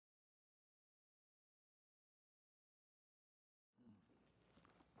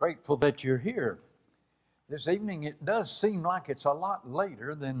Grateful that you're here this evening. It does seem like it's a lot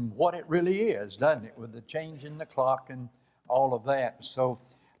later than what it really is, doesn't it, with the change in the clock and all of that. So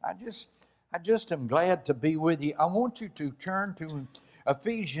I just am glad to be with you. I want you to turn to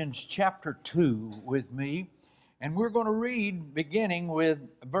Ephesians chapter 2 with me, and we're going to read beginning with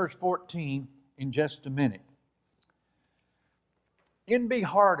verse 14 in just a minute. N.B.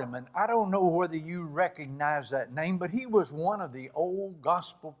 Hardeman, I don't know whether you recognize that name, but he was one of the old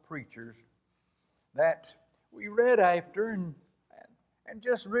gospel preachers that we read after and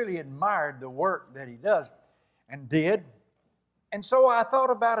just really admired the work that he does and did. And so I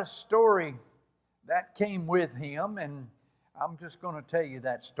thought about a story that came with him, and I'm just going to tell you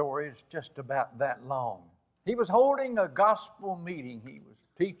that story. It's just about that long. He was holding a gospel meeting. He was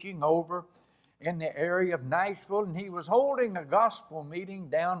teaching over in the area of Nashville, and he was holding a gospel meeting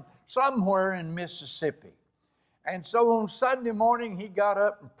down somewhere in Mississippi. And so on Sunday morning, he got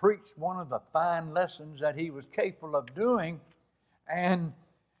up and preached one of the fine lessons that he was capable of doing, and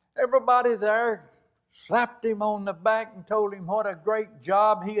everybody there slapped him on the back and told him what a great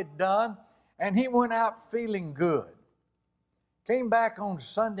job he had done, and he went out feeling good. Came back on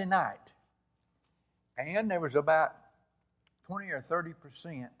Sunday night, and there was about 20 or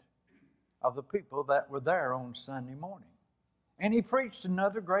 30% of the people that were there on Sunday morning. And he preached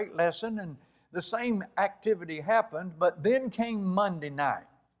another great lesson, and the same activity happened, but then came Monday night.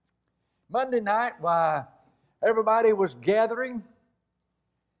 Monday night, why, everybody was gathering,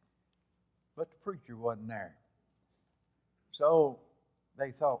 but the preacher wasn't there. So they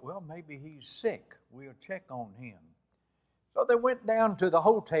thought, well, maybe he's sick. We'll check on him. So they went down to the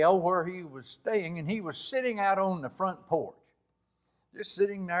hotel where he was staying, and he was sitting out on the front porch, just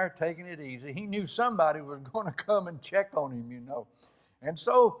sitting there taking it easy. He knew somebody was going to come and check on him, you know. And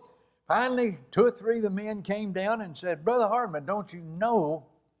so finally, 2 or 3 of the men came down and said, Brother Hardman, don't you know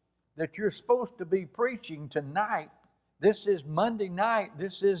that you're supposed to be preaching tonight? This is Monday night.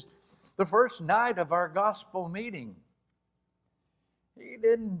 This is the first night of our gospel meeting. He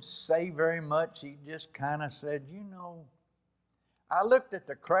didn't say very much. He just kind of said, you know, I looked at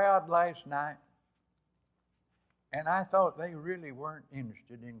the crowd last night, and I thought they really weren't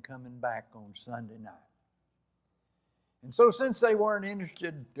interested in coming back on Sunday night. And so since they weren't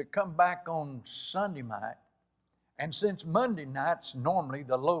interested to come back on Sunday night, and since Monday night's normally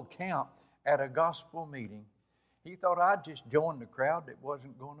the low count at a gospel meeting, he thought I'd just join the crowd that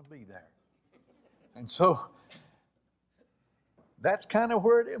wasn't going to be there. And so that's kind of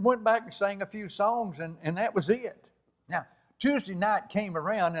where it went back and sang a few songs, and that was it. Now, Tuesday night came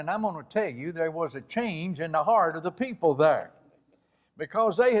around, and I'm going to tell you there was a change in the heart of the people there,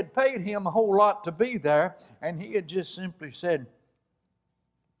 because they had paid him a whole lot to be there, and he had just simply said,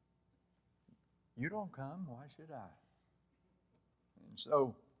 you don't come, why should I? And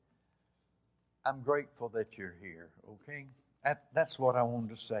so I'm grateful that you're here, okay? That's what I wanted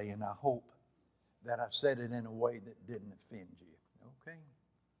to say, and I hope that I said it in a way that didn't offend you, okay?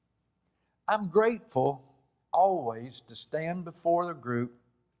 I'm grateful always to stand before the group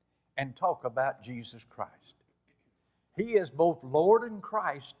and talk about Jesus Christ. He is both Lord and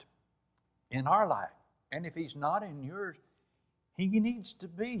Christ in our life. And if he's not in yours, he needs to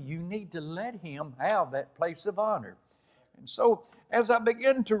be. You need to let him have that place of honor. And so as I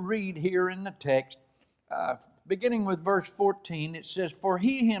begin to read here in the text, beginning with verse 14, it says, For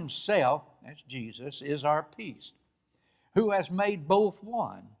he himself, that's Jesus, is our peace, who has made both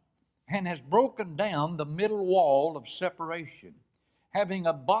one, and has broken down the middle wall of separation, having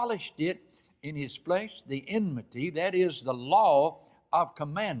abolished it in his flesh, the enmity, that is the law of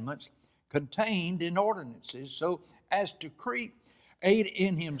commandments contained in ordinances, so as to create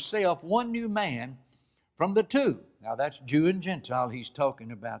in himself one new man from the two. Now that's Jew and Gentile he's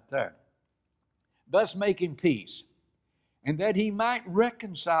talking about there. Thus making peace, and that he might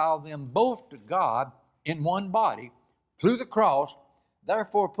reconcile them both to God in one body through the cross,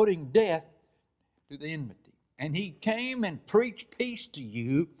 therefore putting death to the enmity. And he came and preached peace to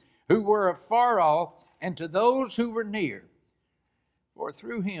you who were afar off, and to those who were near. For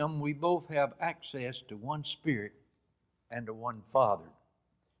through him we both have access to one Spirit and to one Father.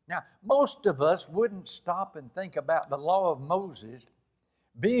 Now, most of us wouldn't stop and think about the law of Moses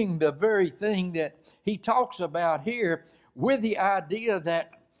being the very thing that he talks about here, with the idea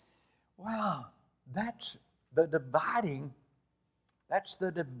that, wow, that's the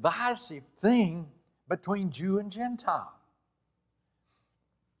divisive thing between Jew and Gentile.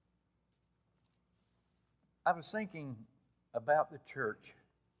 I was thinking about the church.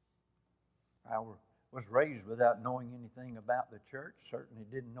 I was raised without knowing anything about the church, certainly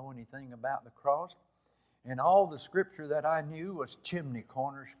didn't know anything about the cross. And all the scripture that I knew was chimney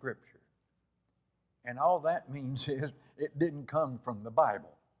corner scripture. And all that means is it didn't come from the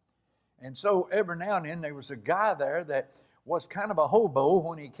Bible. And so every now and then there was a guy there that was kind of a hobo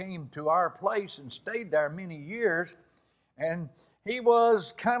when he came to our place and stayed there many years. And he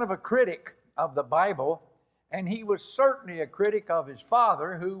was kind of a critic of the Bible. And he was certainly a critic of his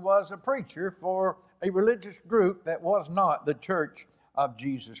father, who was a preacher for a religious group that was not the Church of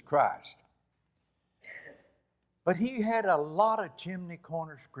Jesus Christ. But he had a lot of chimney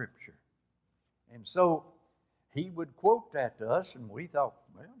corner scripture. And so he would quote that to us, and we thought,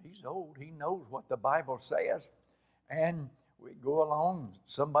 well, he's old. He knows what the Bible says. And we'd go along,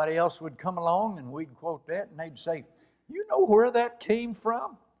 somebody else would come along, and we'd quote that, and they'd say, you know where that came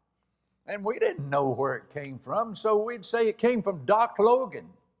from? And we didn't know where it came from, so we'd say it came from Doc Logan.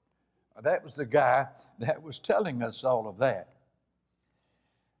 That was the guy that was telling us all of that.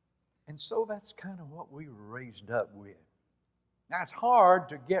 And so that's kind of what we were raised up with. Now, it's hard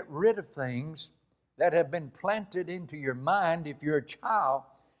to get rid of things that have been planted into your mind if you're a child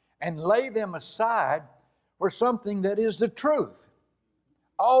and lay them aside for something that is the truth.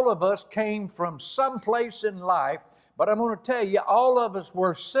 All of us came from some place in life, but I'm going to tell you, all of us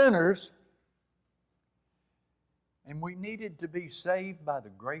were sinners, and we needed to be saved by the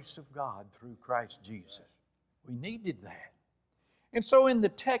grace of God through Christ Jesus. We needed that. And so in the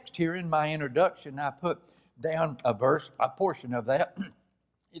text here in my introduction, I put down a portion of that.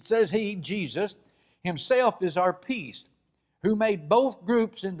 It says, He, Jesus, Himself is our peace, who made both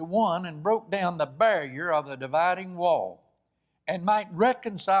groups into one and broke down the barrier of the dividing wall, and might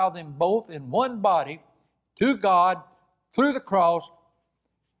reconcile them both in one body to God through the cross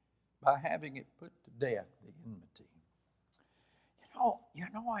by having it put to death, the enmity. You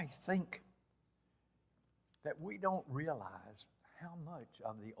know, I think that we don't realize how much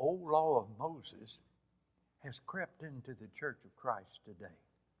of the old law of Moses has crept into the Church of Christ today.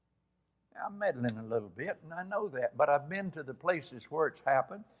 Now, I'm meddling a little bit, and I know that, but I've been to the places where it's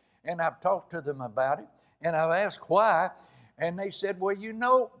happened, and I've talked to them about it, and I've asked why, and they said, well, you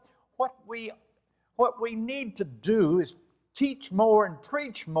know, what we need to do is teach more and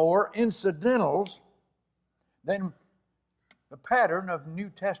preach more incidentals than the pattern of New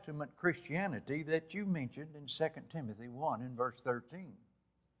Testament Christianity that you mentioned in 2 Timothy 1 in verse 13.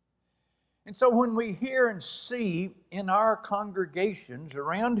 And so when we hear and see in our congregations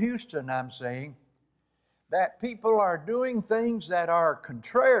around Houston, I'm saying, that people are doing things that are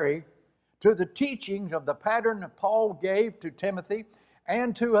contrary to the teachings of the pattern that Paul gave to Timothy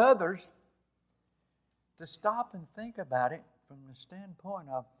and to others, to stop and think about it from the standpoint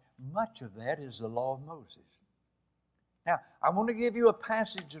of much of that is the law of Moses. Now, I want to give you a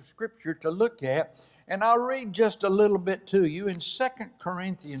passage of Scripture to look at, and I'll read just a little bit to you in 2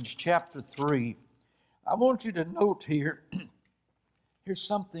 Corinthians chapter 3. I want you to note here, here's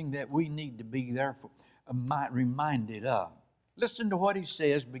something that we need to be reminded of. Listen to what he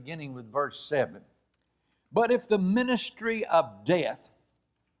says, beginning with verse 7. But if the ministry of death,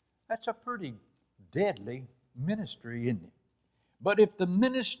 that's a pretty deadly ministry, isn't it? But if the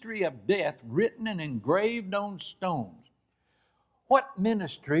ministry of death written and engraved on stones, what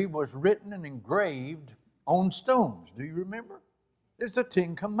ministry was written and engraved on stones? Do you remember? It's the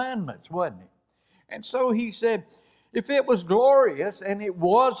 10 Commandments, wasn't it? And so he said, if it was glorious, and it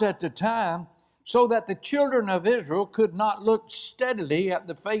was at the time, so that the children of Israel could not look steadily at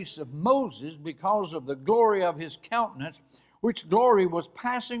the face of Moses because of the glory of his countenance, which glory was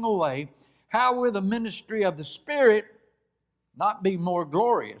passing away, how will the ministry of the Spirit not be more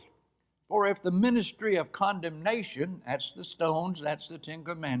glorious? For if the ministry of condemnation, that's the stones, that's the 10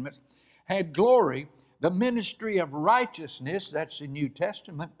 Commandments, had glory, the ministry of righteousness, that's the New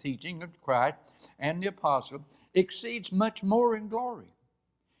Testament teaching of Christ and the apostle, exceeds much more in glory.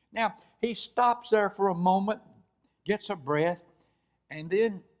 Now, he stops there for a moment, gets a breath, and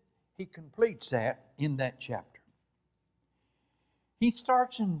then he completes that in that chapter. He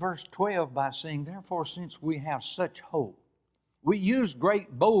starts in verse 12 by saying, therefore, since we have such hope, we use great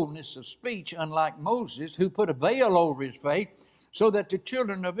boldness of speech, unlike Moses, who put a veil over his face, so that the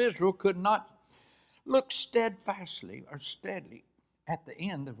children of Israel could not look steadfastly or steadily at the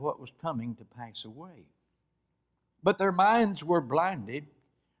end of what was coming to pass away. But their minds were blinded,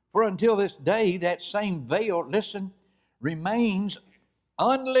 for until this day that same veil, listen, remains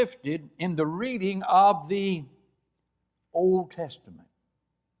unlifted in the reading of the Old Testament,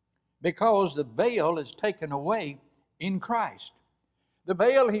 because the veil is taken away in Christ. The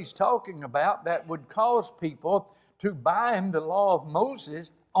veil he's talking about that would cause people to bind the law of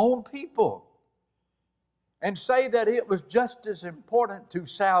Moses on people and say that it was just as important to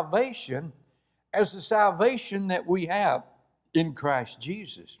salvation as the salvation that we have in Christ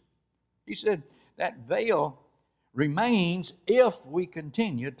Jesus. He said that veil remains if we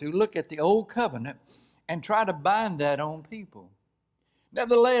continue to look at the old covenant and try to bind that on people.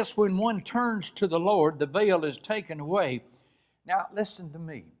 Nevertheless, when one turns to the Lord, the veil is taken away. Now, listen to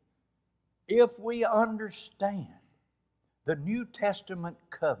me. If we understand the New Testament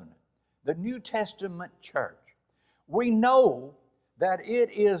covenant, the New Testament church, we know that it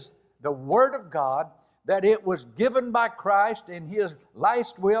is the Word of God, that it was given by Christ in His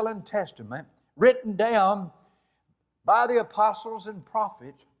last will and testament, written down by the apostles and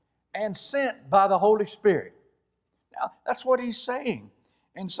prophets, and sent by the Holy Spirit. Now, that's what he's saying.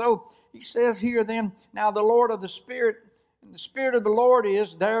 And so he says here then, now the Lord of the Spirit, and the Spirit of the Lord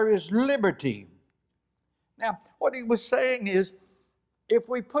is, there is liberty. Now, what he was saying is, if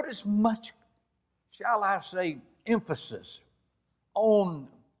we put as much, shall I say, emphasis on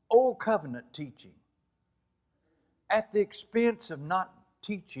Old Covenant teaching at the expense of not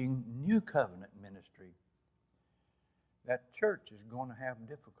teaching New Covenant ministry, that church is going to have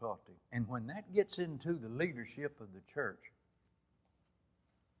difficulty. And when that gets into the leadership of the church,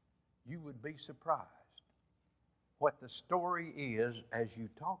 you would be surprised what the story is as you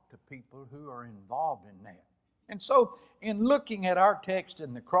talk to people who are involved in that. And so, in looking at our text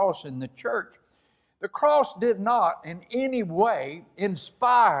and the cross in the church, the cross did not in any way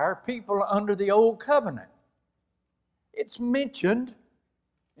inspire people under the old covenant. It's mentioned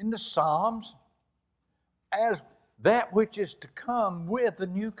in the Psalms as that which is to come with the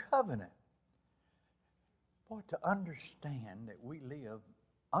new covenant. Boy, to understand that we live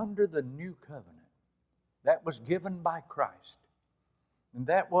under the new covenant that was given by Christ, and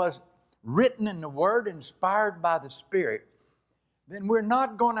that was written in the Word, inspired by the Spirit, then we're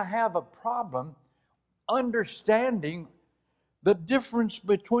not going to have a problem understanding the difference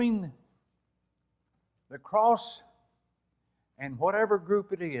between the cross and whatever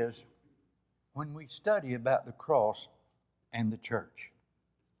group it is when we study about the cross and the church.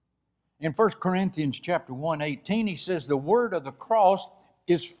 In 1 Corinthians chapter 1:18, he says, the word of the cross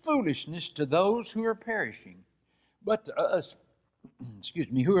is foolishness to those who are perishing. But to us,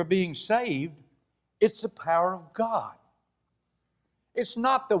 who are being saved, it's the power of God. It's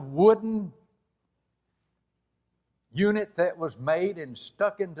not the wooden unit that was made and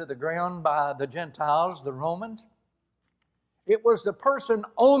stuck into the ground by the Gentiles, the Romans. It was the person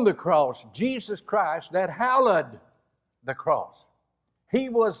on the cross, Jesus Christ, that hallowed the cross. He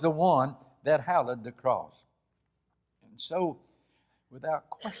was the one that hallowed the cross. And so, without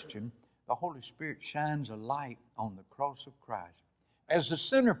question, the Holy Spirit shines a light on the cross of Christ as the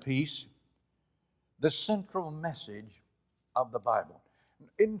centerpiece, the central message of the Bible.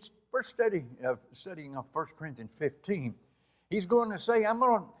 In first studying of 1 Corinthians 15, he's going to say, I'm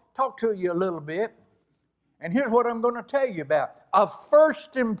going to talk to you a little bit, and here's what I'm going to tell you about. Of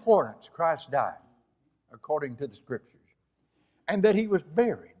first importance, Christ died, according to the Scriptures, and that He was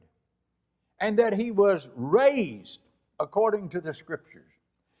buried, and that He was raised, according to the Scriptures,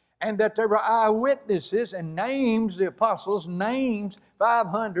 and that there were eyewitnesses and names, the apostles, names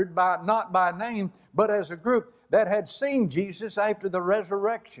 500, not by name, but as a group, that had seen Jesus after the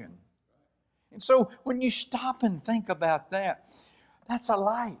resurrection. And so when you stop and think about that, that's a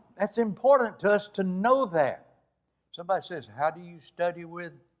light. That's important to us to know that. Somebody says, how do you study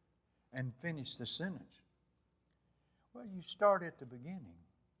with and finish the sentence? Well, you start at the beginning.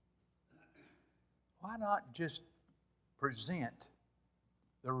 Why not just present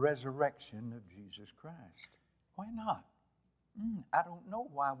the resurrection of Jesus Christ? Why not? I don't know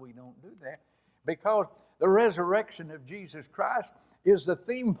why we don't do that. Because the resurrection of Jesus Christ is the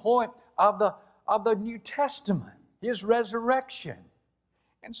theme point of the New Testament, His resurrection.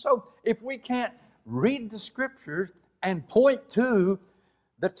 And so if we can't read the Scriptures and point to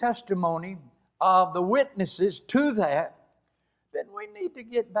the testimony of the witnesses to that, then we need to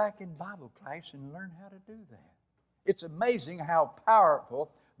get back in Bible class and learn how to do that. It's amazing how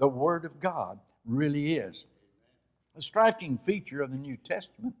powerful the Word of God really is. A striking feature of the New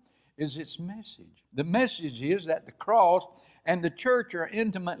Testament is its message. The message is that the cross and the church are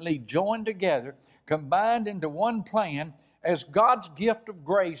intimately joined together, combined into one plan as God's gift of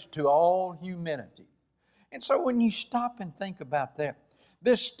grace to all humanity. And so when you stop and think about that,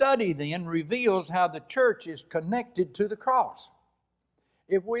 this study then reveals how the church is connected to the cross.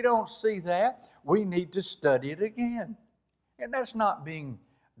 If we don't see that, we need to study it again. And that's not being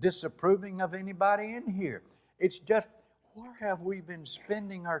disapproving of anybody in here. It's just, where have we been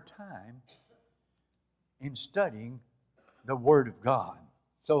spending our time in studying the Word of God?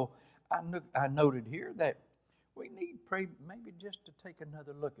 So I noted here that We need pray maybe just to take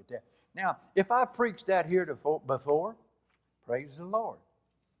another look at that. Now, if I preached that here before, praise the Lord.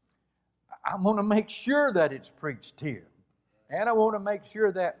 I want to make sure that it's preached here. And I want to make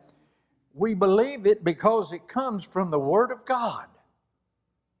sure that we believe it because it comes from the Word of God.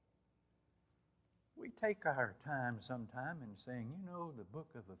 We take our time sometime in saying, you know, the book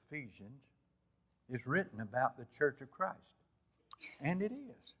of Ephesians is written about the church of Christ. And it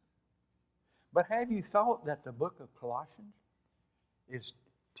is. But have you thought that the book of Colossians is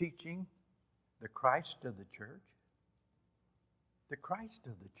teaching the Christ of the church? The Christ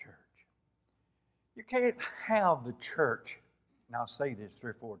of the church. You can't have the church, and I'll say this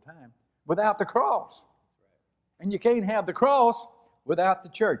 3 or 4 times, without the cross. And you can't have the cross without the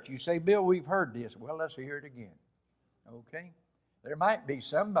church. You say, Bill, we've heard this. Well, let's hear it again. Okay? There might be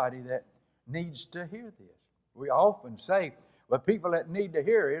somebody that needs to hear this. We often say, well, people that need to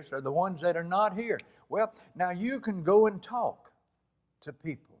hear this are the ones that are not here. Well, now you can go and talk to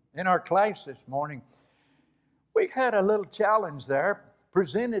people. In our class this morning, we had a little challenge there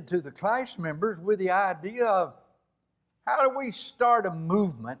presented to the class members with the idea of how do we start a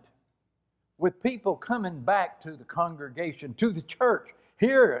movement with people coming back to the congregation, to the church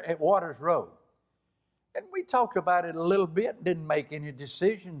here at Waters Road. And we talked about it a little bit, didn't make any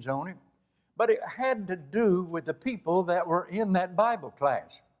decisions on it, but it had to do with the people that were in that Bible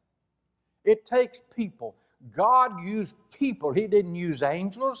class. It takes people. God used people. He didn't use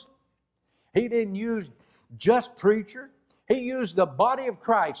angels. He didn't use just preachers. He used the body of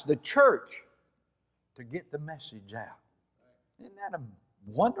Christ, the church, to get the message out. Isn't that a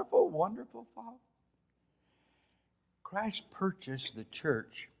wonderful, wonderful thought? Christ purchased the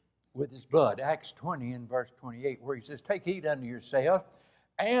church with his blood. Acts 20 and verse 28, where he says, take heed unto yourself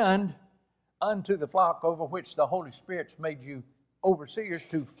and unto the flock over which the Holy Spirit's made you overseers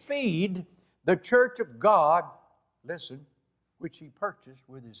to feed the church of God, listen, which he purchased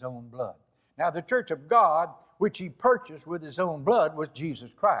with his own blood. Now, the church of God, which he purchased with his own blood, was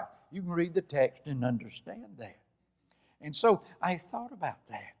Jesus Christ. You can read the text and understand that. And so I thought about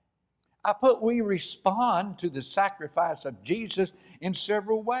that. I put we respond to the sacrifice of Jesus in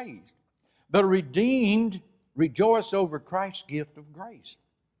several ways. The redeemed rejoice over Christ's gift of grace.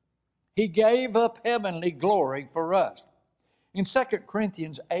 He gave up heavenly glory for us. In 2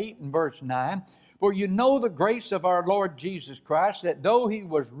 Corinthians 8 and verse 9, for you know the grace of our Lord Jesus Christ, that though he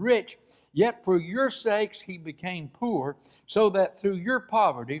was rich, yet for your sakes he became poor, so that through your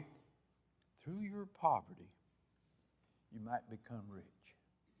poverty, you might become rich.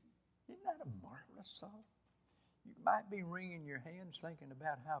 Isn't that a marvelous thought? You might be wringing your hands thinking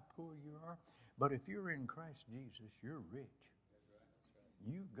about how poor you are, but if you're in Christ Jesus, you're rich.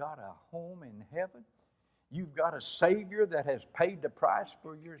 You've got a home in heaven. You've got a Savior that has paid the price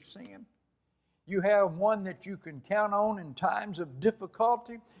for your sin. You have one that you can count on in times of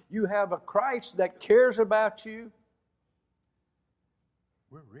difficulty. You have a Christ that cares about you.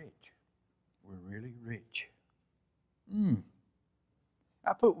 We're rich. We're really rich.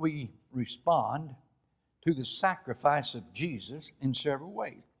 I put we respond to the sacrifice of Jesus in several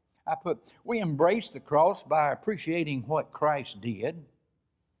ways. I put we embrace the cross by appreciating what Christ did.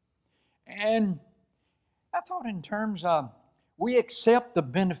 And I thought in terms of we accept the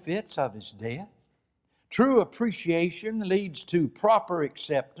benefits of his death. True appreciation leads to proper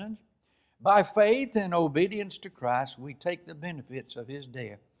acceptance. By faith and obedience to Christ, we take the benefits of his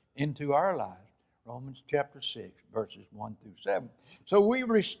death into our lives. Romans chapter 6, verses 1 through 7. So we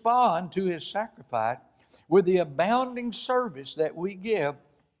respond to his sacrifice with the abounding service that we give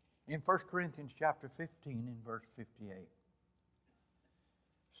in 1 Corinthians chapter 15 and verse 58.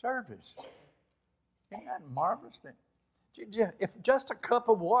 Service. Isn't that marvelous? If just a cup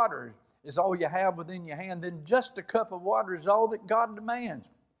of water is all you have within your hand, then just a cup of water is all that God demands.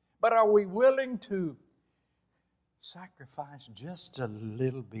 But are we willing to sacrifice just a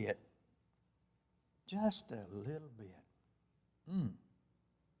little bit? Just a little bit.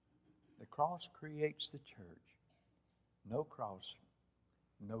 The cross creates the church. No cross,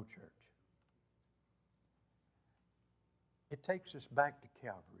 no church. It takes us back to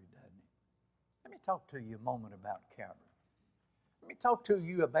Calvary, doesn't it? Let me talk to you a moment about Calvary. Let me talk to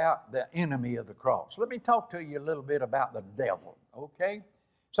you about the enemy of the cross. Let me talk to you a little bit about the devil, okay?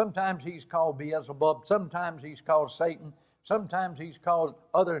 Sometimes he's called Beelzebub. Sometimes he's called Satan. Sometimes he's called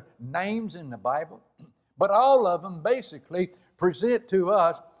other names in the Bible. But all of them basically present to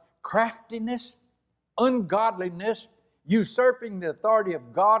us craftiness, ungodliness, usurping the authority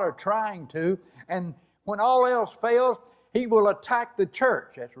of God or trying to. And when all else fails, he will attack the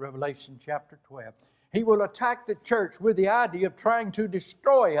church. That's Revelation chapter 12. He will attack the church with the idea of trying to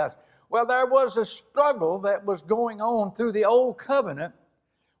destroy us. Well, there was a struggle that was going on through the old covenant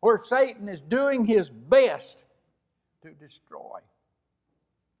where Satan is doing his best to destroy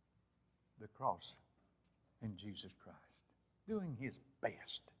the cross in Jesus Christ. Doing his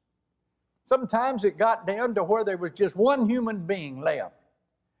best. Sometimes it got down to where there was just one human being left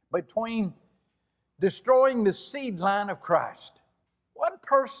between destroying the seed line of Christ. One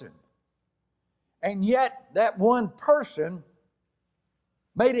person. And yet that one person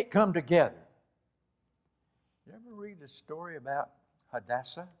made it come together. You ever read a story about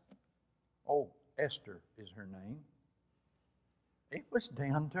Hadassah? Oh, Esther is her name. It was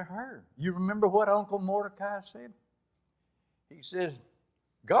down to her. You remember what Uncle Mordecai said? He says,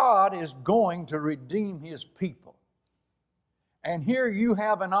 God is going to redeem his people. And here you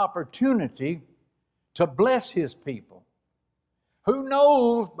have an opportunity to bless his people. Who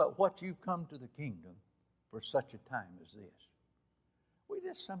knows but what you've come to the kingdom for such a time as this? We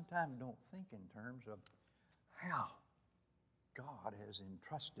just sometimes don't think in terms of how God has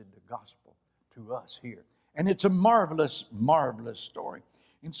entrusted the gospel to us here. And it's a marvelous, marvelous story.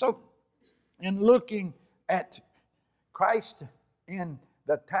 And so, in looking at Christ in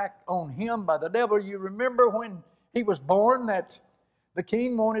the attack on him by the devil, you remember when he was born that the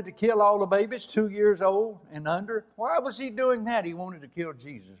king wanted to kill all the babies 2 years old and under. Why was he doing that? He wanted to kill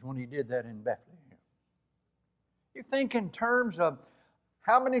Jesus when he did that in Bethlehem. You think in terms of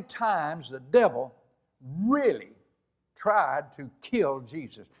how many times the devil really tried to kill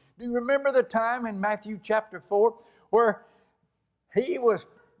Jesus. Do you remember the time in Matthew chapter 4 where he was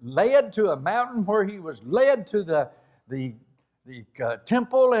led to a mountain, where he was led to the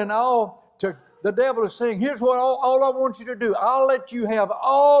temple and all? The devil is saying, here's what all I want you to do. I'll let you have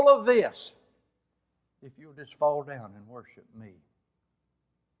all of this if you'll just fall down and worship me.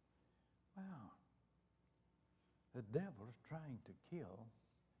 Wow. The devil is trying to kill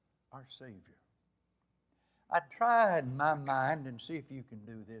our Savior. I try in my mind and see if you can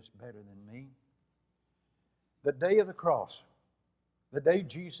do this better than me. The day of the cross, the day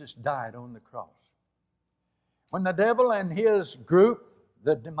Jesus died on the cross, when the devil and his group,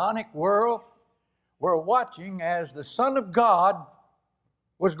 the demonic world, were watching as the Son of God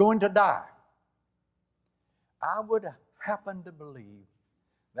was going to die, I would happen to believe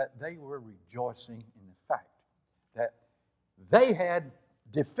that they were rejoicing in the fact that they had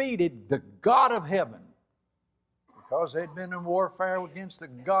defeated the God of heaven, because they'd been in warfare against the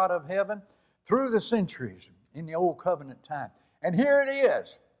God of heaven through the centuries in the old covenant time. And here it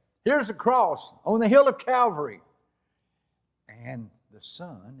is. Here's the cross on the hill of Calvary. And the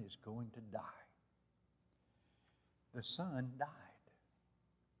Son is going to die. The Son died.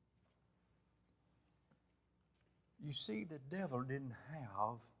 You see, the devil didn't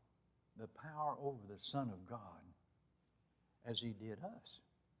have the power over the Son of God as he did us.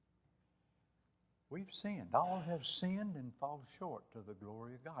 We've sinned. All have sinned and fall short to the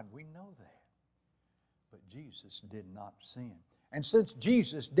glory of God. We know that. But Jesus did not sin. And since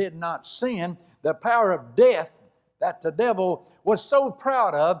Jesus did not sin, the power of death that the devil was so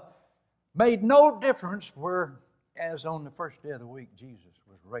proud of made no difference, whereas on the first day of the week, Jesus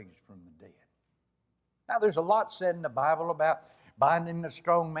was raised from the dead. Now, there's a lot said in the Bible about binding the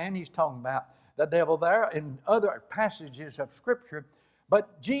strong man. He's talking about the devil there in other passages of Scripture.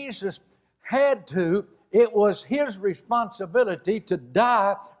 But Jesus had to. It was his responsibility to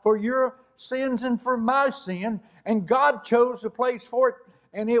die for your sins and for my sin. And God chose a place for it.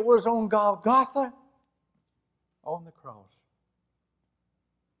 And it was on Golgotha, on the cross,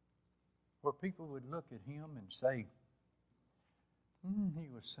 where people would look at him and say, he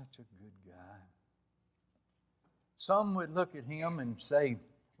was such a good guy. Some would look at him and say,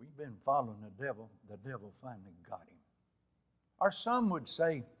 we've been following the devil finally got him. Or some would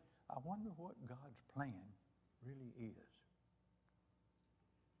say, I wonder what God's plan really is.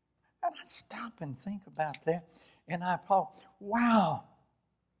 And I stop and think about that, and I thought, wow.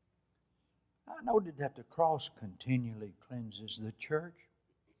 I noted that the cross continually cleanses the church.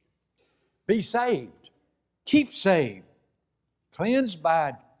 Be saved. Keep saved. Cleansed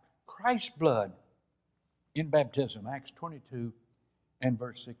by Christ's blood in baptism. Acts 22 and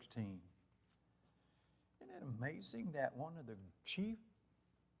verse 16. Isn't it amazing that one of the chief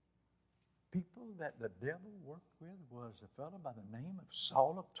people that the devil worked with was a fellow by the name of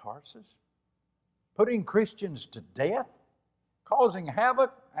Saul of Tarsus? Putting Christians to death, causing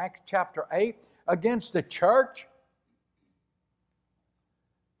havoc, Acts chapter 8, against the church.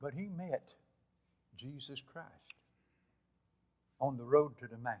 But he met Jesus Christ on the road to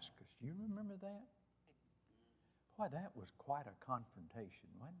Damascus. Do you remember that? Boy, that was quite a confrontation,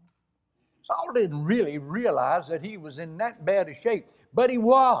 wasn't it? Saul didn't really realize that he was in that bad a shape, but he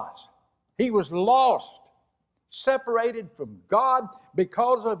was. He was lost, separated from God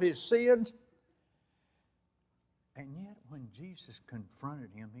because of his sins. And yet when Jesus confronted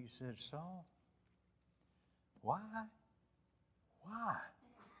him, he said, Saul, why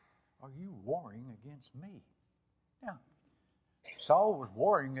are you warring against me? Now, Saul was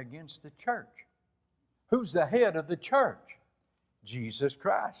warring against the church. Who's the head of the church? Jesus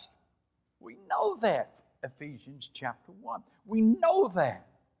Christ. We know that, Ephesians chapter 1. We know that.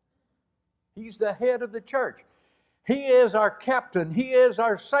 He's the head of the church. He is our captain. He is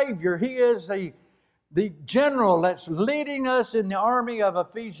our Savior. He is the general that's leading us in the army of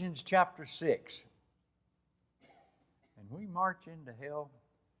Ephesians chapter 6. And we march into hell,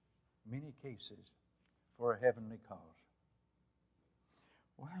 many cases, for a heavenly cause.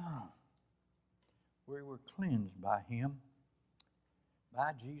 Wow. We were cleansed by Him,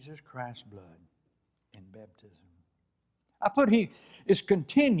 by Jesus Christ's blood in baptism. I put He is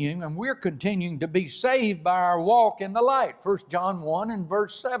continuing, and we're continuing to be saved by our walk in the light. 1 John 1 and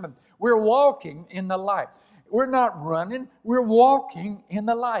verse 7. We're walking in the light. We're not running, we're walking in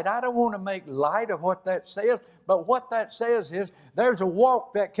the light. I don't want to make light of what that says, but what that says is there's a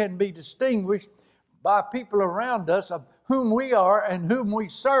walk that can be distinguished by people around us of whom we are and whom we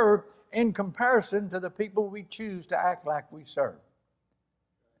serve in comparison to the people we choose to act like we serve.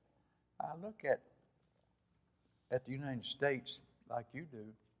 I look at the United States like you do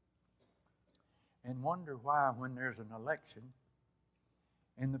and wonder why when there's an election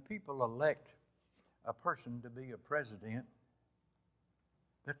and the people elect a person to be a president,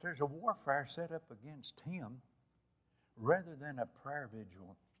 that there's a warfare set up against him rather than a prayer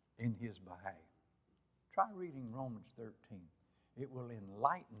vigil in his behalf. Try reading Romans 13. It will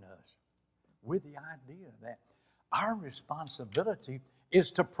enlighten us with the idea that our responsibility is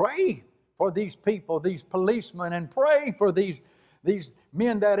to pray for these people, these policemen, and pray for these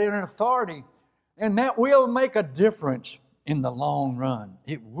men that are in authority. And that will make a difference in the long run.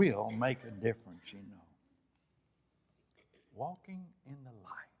 It will make a difference, you know. Walking in the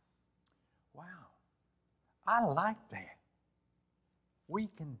light. Wow. I like that. We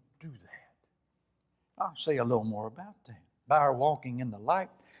can do that. I'll say a little more about that. By our walking in the light,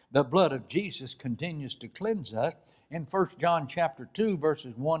 the blood of Jesus continues to cleanse us. In 1 John chapter 2,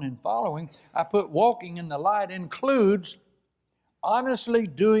 verses 1 and following, I put walking in the light includes honestly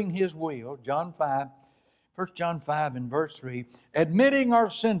doing His will, 1 John 5 and verse 3, admitting our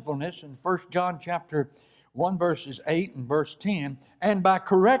sinfulness in 1 John chapter 1 verses 8 and verse 10, and by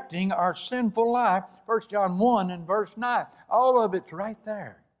correcting our sinful life, 1 John 1 and verse 9. All of it's right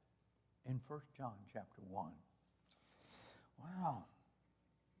there in 1 John chapter 1. Wow.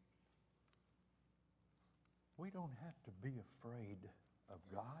 We don't have to be afraid of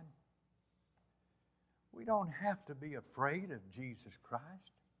God. We don't have to be afraid of Jesus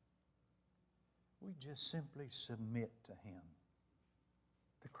Christ. We just simply submit to Him.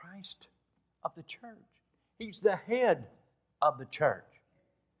 The Christ of the church. He's the head of the church.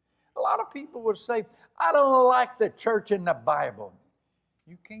 A lot of people would say, I don't like the church in the Bible.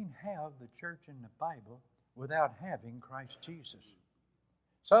 You can't have the church in the Bible without having Christ Jesus.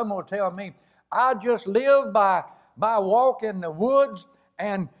 Some will tell me, I just live by walk in the woods,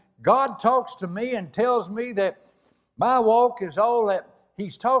 and God talks to me and tells me that my walk is all that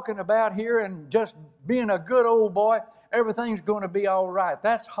He's talking about here, and just being a good old boy, everything's going to be all right.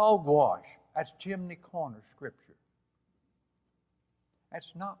 That's hogwash. That's chimney corner scripture.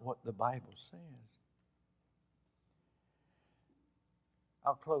 That's not what the Bible says.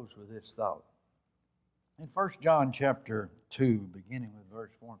 I'll close with this thought. In 1 John chapter 2, beginning with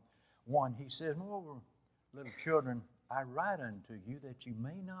verse 1, he says, moreover, little children, I write unto you that you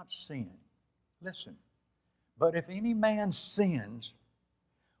may not sin. Listen, but if any man sins,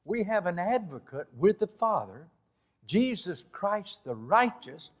 we have an advocate with the Father, Jesus Christ the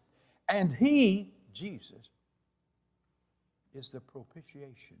righteous, and He, Jesus, is the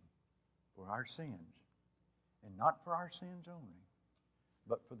propitiation for our sins. And not for our sins only,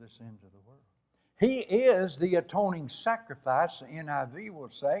 but for the sins of the world. He is the atoning sacrifice, the NIV will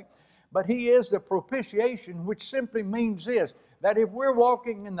say, but He is the propitiation, which simply means this, that if we're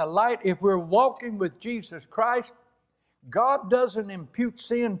walking in the light, if we're walking with Jesus Christ, God doesn't impute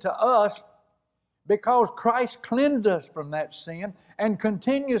sin to us because Christ cleansed us from that sin and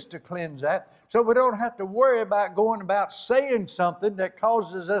continues to cleanse that. So we don't have to worry about going about saying something that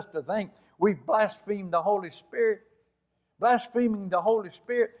causes us to think we've blasphemed the Holy Spirit. Blaspheming the Holy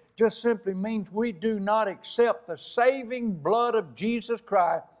Spirit just simply means we do not accept the saving blood of Jesus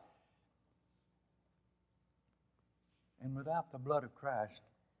Christ. And without the blood of Christ,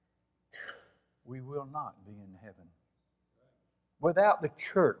 we will not be in heaven. Without the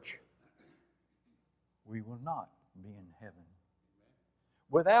church, we will not be in heaven.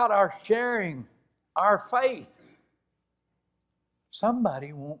 Without our sharing our faith,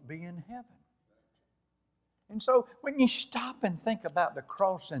 somebody won't be in heaven. And so when you stop and think about the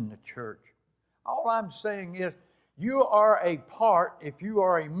cross in the church, all I'm saying is you are a part, if you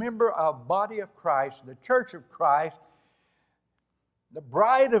are a member of the body of Christ, the church of Christ, the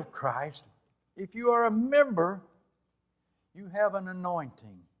bride of Christ, if you are a member, you have an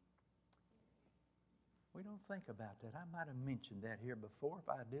anointing. We don't think about that. I might have mentioned that here before. If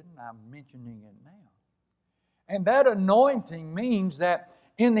I didn't, I'm mentioning it now. And that anointing means that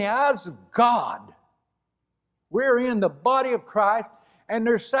in the eyes of God, we're in the body of Christ, and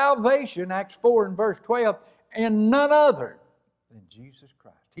there's salvation, Acts 4 and verse 12, and none other than Jesus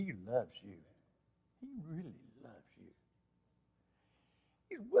Christ. He loves you. He really loves you.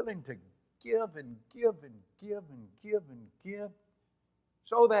 He's willing to give and give and give and give and give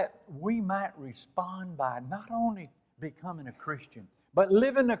so that we might respond by not only becoming a Christian, but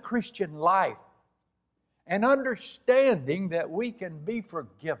living a Christian life and understanding that we can be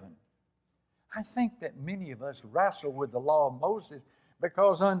forgiven. I think that many of us wrestle with the law of Moses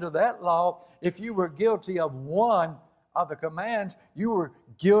because under that law, if you were guilty of one of the commands, you were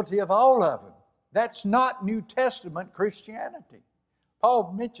guilty of all of them. That's not New Testament Christianity.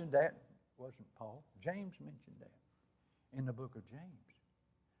 Paul mentioned that. Wasn't Paul? James mentioned that in the book of James,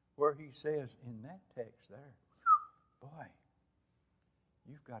 where he says in that text there, boy,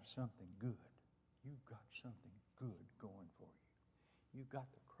 you've got something good. You've got something good going for you. You've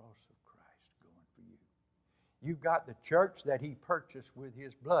got the cross of Christ going for you. You've got the church that He purchased with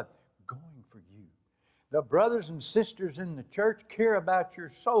His blood going for you. The brothers and sisters in the church care about your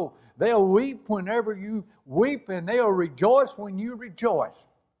soul. They'll weep whenever you weep, and they'll rejoice when you rejoice.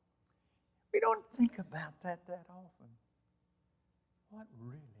 We don't think about that often. What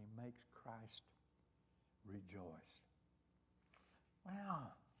really makes Christ rejoice?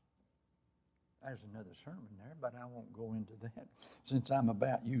 Well, there's another sermon there, but I won't go into that since I'm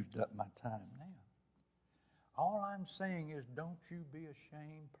about used up my time now. All I'm saying is don't you be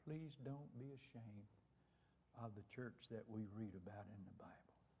ashamed. Please don't be ashamed of the church that we read about in the Bible,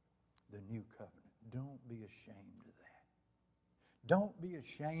 the New Covenant. Don't be ashamed of that. Don't be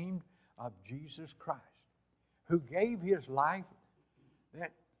ashamed of Jesus Christ, who gave His life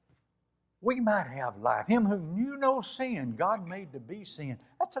that we might have life. Him who knew no sin, God made to be sin.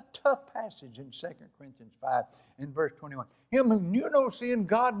 That's a tough passage in 2 Corinthians 5 in verse 21. Him who knew no sin,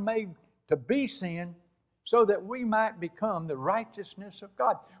 God made to be sin so that we might become the righteousness of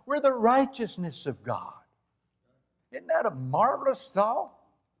God. We're the righteousness of God. Isn't that a marvelous thought?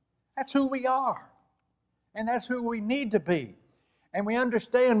 That's who we are. And that's who we need to be. And we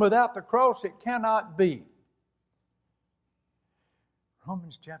understand without the cross it cannot be.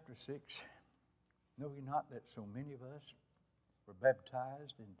 Romans chapter 6. Know ye not that so many of us were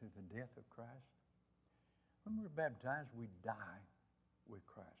baptized into the death of Christ? When we're baptized, we die with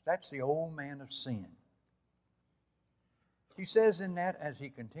Christ. That's the old man of sin. He says in that, as he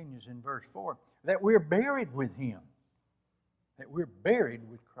continues in verse 4, that we're buried with Him. That we're buried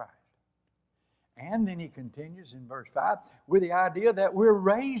with Christ. And then he continues in verse 5 with the idea that we're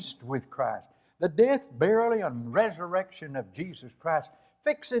raised with Christ. The death, burial, and resurrection of Jesus Christ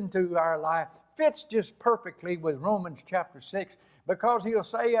fits into our life, fits just perfectly with Romans chapter 6, because he'll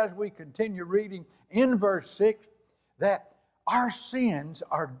say as we continue reading in verse 6 that our sins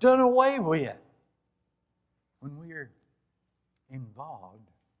are done away with when we're involved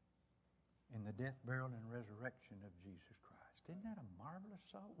in the death, burial, and resurrection of Jesus Christ. Isn't that a marvelous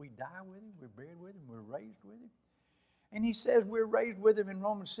thought? We die with Him, we're buried with Him, we're raised with Him. And he says we're raised with Him in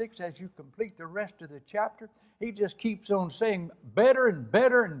Romans 6. As you complete the rest of the chapter, he just keeps on saying better and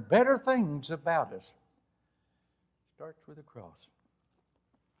better and better things about us. Starts with the cross.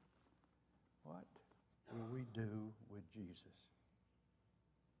 What will we do with Jesus?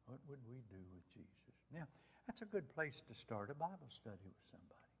 What would we do with Jesus? Now, that's a good place to start a Bible study with somebody.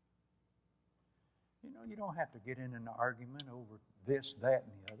 You know, you don't have to get in an argument over this, that,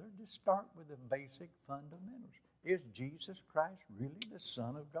 and the other. Just start with the basic fundamentals. Is Jesus Christ really the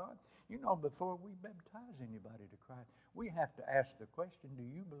Son of God? You know, before we baptize anybody to Christ, we have to ask the question, do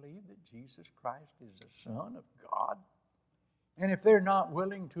you believe that Jesus Christ is the Son of God? And if they're not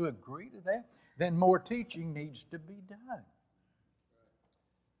willing to agree to that, then more teaching needs to be done.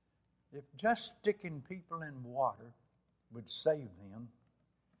 If just sticking people in water would save them,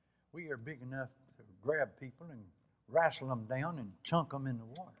 we are big enough to grab people and wrestle them down and chunk them in the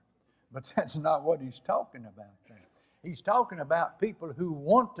water. But that's not what he's talking about there. He's talking about people who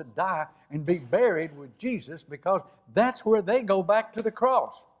want to die and be buried with Jesus because that's where they go back to the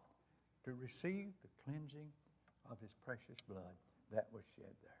cross to receive the cleansing of his precious blood that was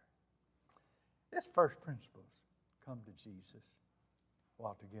shed there. This first principles come to Jesus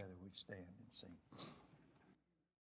while together we stand and sing.